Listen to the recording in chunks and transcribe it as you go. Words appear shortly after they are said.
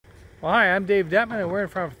Well, hi, I'm Dave Dettmann, and we're in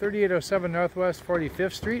front of 3807 Northwest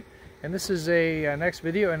 45th Street, and this is a next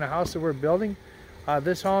video in a house that we're building.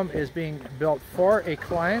 This home is being built for a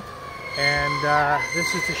client, and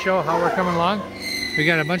this is to show how we're coming along. We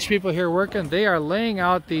got a bunch of people here working. They are laying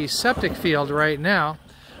out the septic field right now.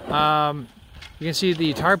 You can see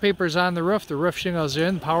the tar paper's on the roof shingle's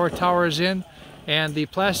in, power tower's in, and the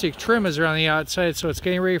plastic trim is around the outside, so it's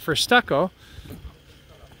getting ready for stucco.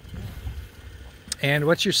 And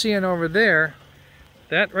what you're seeing over there,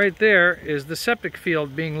 that right there is the septic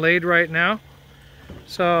field being laid right now.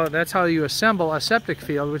 So that's how you assemble a septic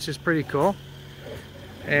field, which is pretty cool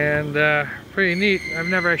and pretty neat. I've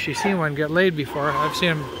never actually seen one get laid before. I've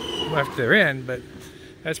seen them after they're in, but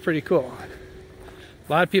that's pretty cool.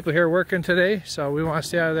 A lot of people here working today, so we want to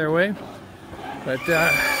stay out of their way. But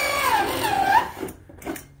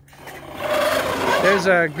there's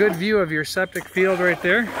a good view of your septic field right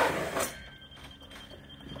there,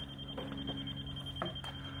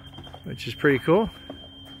 which is pretty cool.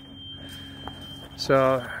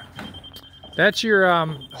 So that's your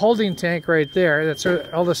holding tank right there. That's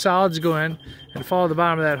where all the solids go in and follow the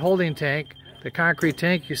bottom of that holding tank, the concrete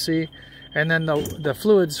tank you see, and then the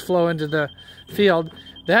fluids flow into the field.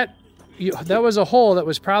 That was a hole that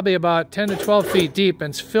was probably about 10 to 12 feet deep,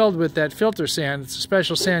 and it's filled with that filter sand. It's a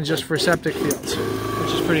special sand just for septic fields,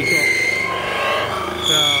 which is pretty cool.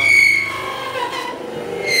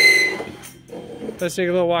 Let's take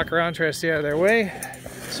a little walk around, try to stay out of their way.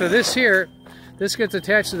 So this here, this gets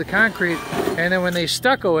attached to the concrete, and then when they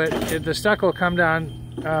stucco it, the stucco will come down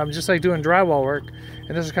just like doing drywall work,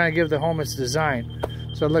 and this will kind of give the home its design.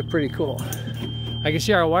 So it looked pretty cool. I can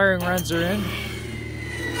see our wiring runs are in.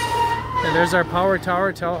 And there's our power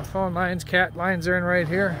tower, telephone lines, cat lines are in right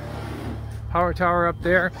here. Power tower up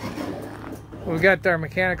there. We've got our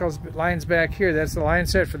mechanical lines back here. That's the line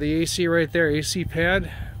set for the AC right there, AC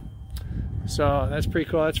pad. So that's pretty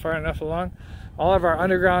cool. That's far enough along. All of our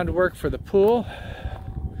underground work for the pool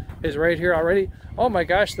is right here already. Oh my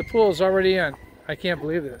gosh, the pool is already in. I can't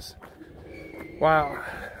believe this. Wow.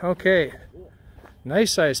 Okay.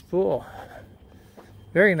 Nice sized pool.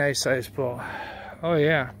 Very nice sized pool. Oh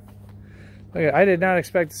yeah. I did not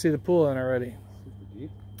expect to see the pool in already.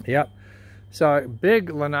 Yep. So big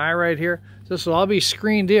lanai right here. This will all be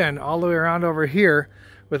screened in all the way around over here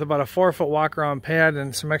with about a 4-foot walk around pad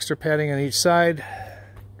and some extra padding on each side.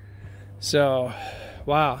 So,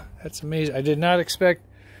 wow, that's amazing. I did not expect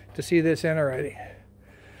to see this in already.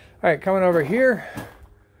 All right, coming over here.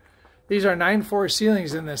 These are 9/4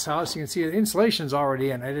 ceilings in this house. You can see the insulation's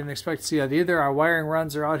already in. I didn't expect to see that either. Our wiring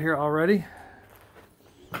runs are out here already.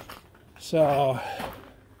 So,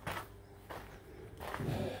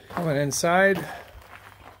 coming inside.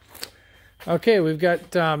 Okay, we've got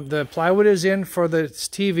the plywood is in for the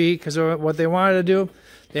TV, because what they wanted to do,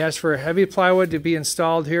 they asked for a heavy plywood to be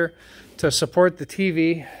installed here to support the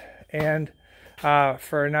TV, and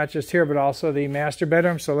for not just here but also the master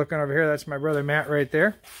bedroom. So looking over here, that's my brother Matt right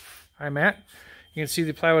there. Hi Matt. You can see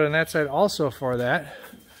the plywood on that side also for that.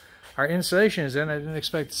 Our insulation is in. I didn't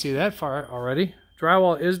expect to see that far already.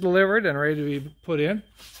 Drywall is delivered and ready to be put in.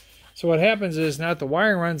 So what happens is, now that the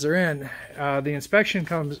wiring runs are in, the inspection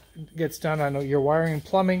gets done on your wiring and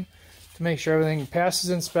plumbing to make sure everything passes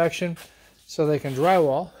inspection so they can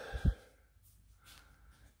drywall.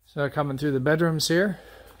 So coming through the bedrooms here.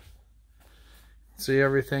 See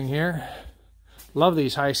everything here. Love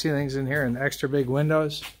these high ceilings in here and extra big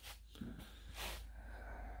windows.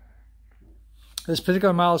 This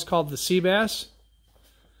particular model is called the Seabass.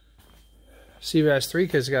 Seabass 3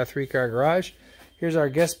 because it's got a 3-car garage. Here's our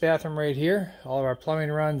guest bathroom right here. All of our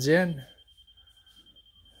plumbing runs in.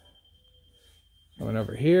 Going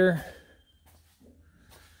over here.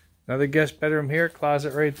 Another guest bedroom here,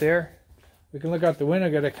 closet right there. We can look out the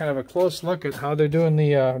window, get a kind of a close look at how they're doing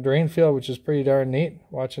the drain field, which is pretty darn neat,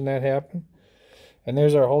 watching that happen. And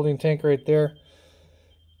there's our holding tank right there.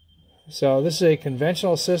 So this is a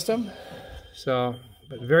conventional system. So,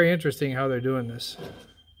 but very interesting how they're doing this.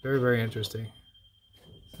 Very, very interesting.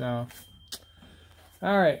 So,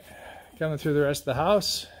 all right, coming through the rest of the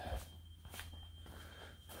house.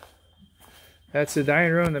 That's the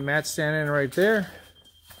dining room that Matt's standing in right there.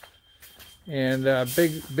 And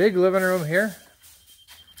big living room here.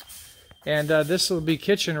 And this will be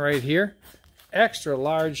kitchen right here. Extra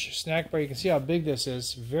large snack bar. You can see how big this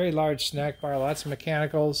is. Very large snack bar, lots of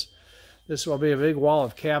mechanicals. This will be a big wall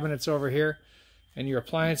of cabinets over here. And your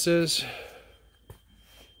appliances.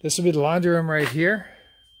 This will be the laundry room right here.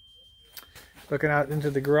 Looking out into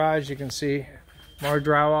the garage, you can see more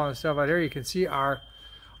drywall and stuff out here. You can see our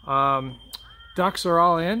ducts are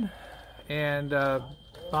all in, and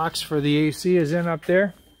box for the AC is in up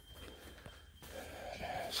there.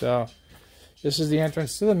 So this is the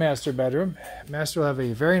entrance to the master bedroom. Master will have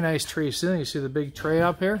a very nice tree ceiling. You see the big tray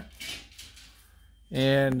up here.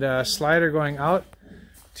 And slider going out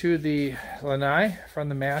to the lanai from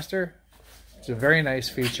the master. It's a very nice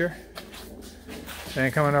feature.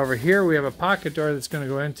 And coming over here, we have a pocket door that's going to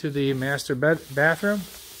go into the master bathroom.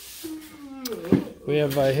 We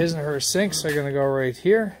have his and her sinks are going to go right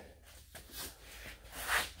here.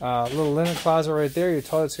 Little linen closet right there. Your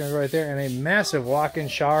toilet's going to go right there. And a massive walk-in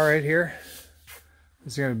shower right here.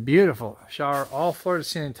 It's going to be beautiful. Shower, all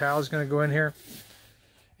floor-to-ceiling tile is going to go in here.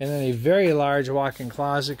 And then a very large walk-in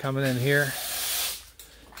closet coming in here.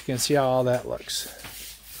 You can see how all that looks.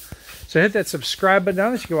 So hit that subscribe button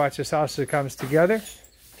down so you can watch this house as it comes together.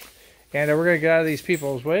 And we're going to get out of these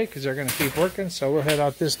people's way because they're going to keep working. So we'll head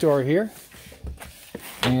out this door here.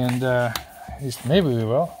 And at least maybe we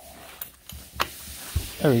will.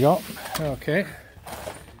 There we go. Okay.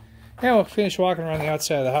 Now we'll finish walking around the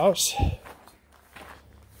outside of the house.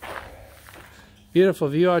 Beautiful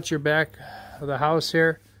view out your back of the house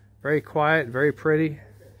here. Very quiet, very pretty.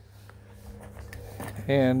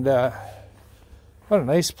 And what a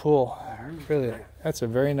nice pool. Really, that's a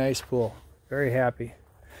very nice pool. Very happy.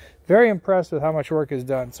 Very impressed with how much work is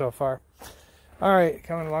done so far. All right,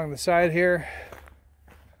 coming along the side here.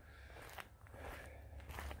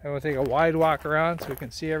 And we'll take a wide walk around so we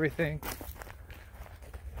can see everything.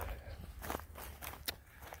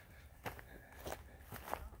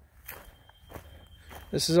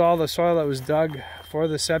 This is all the soil that was dug for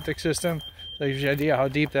the septic system. That gives you an idea how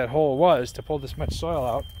deep that hole was to pull this much soil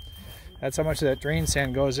out. That's how much of that drain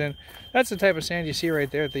sand goes in. That's the type of sand you see right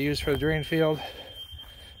there that they use for the drain field.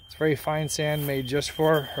 It's very fine sand made just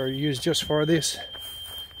for, or used just for these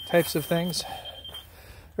types of things.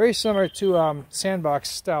 Very similar to sandbox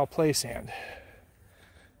style play sand.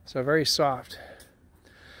 So very soft.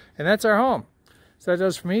 And that's our home. So that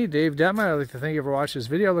does for me, Dave Dettmann. I'd like to thank you for watching this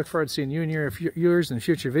video. I look forward to seeing you and your viewers in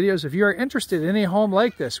future videos. If you are interested in a home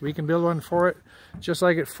like this, we can build one for it, just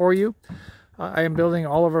like it for you. I am building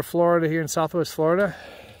all over Florida here in Southwest Florida,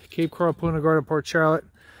 Cape Coral, Punta Gorda, Port Charlotte,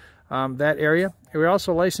 that area. We're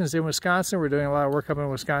also licensed in Wisconsin. We're doing a lot of work up in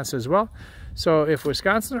Wisconsin as well. So if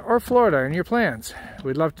Wisconsin or Florida are in your plans,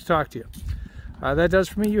 we'd love to talk to you. That does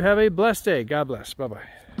for me. You have a blessed day. God bless. Bye-bye.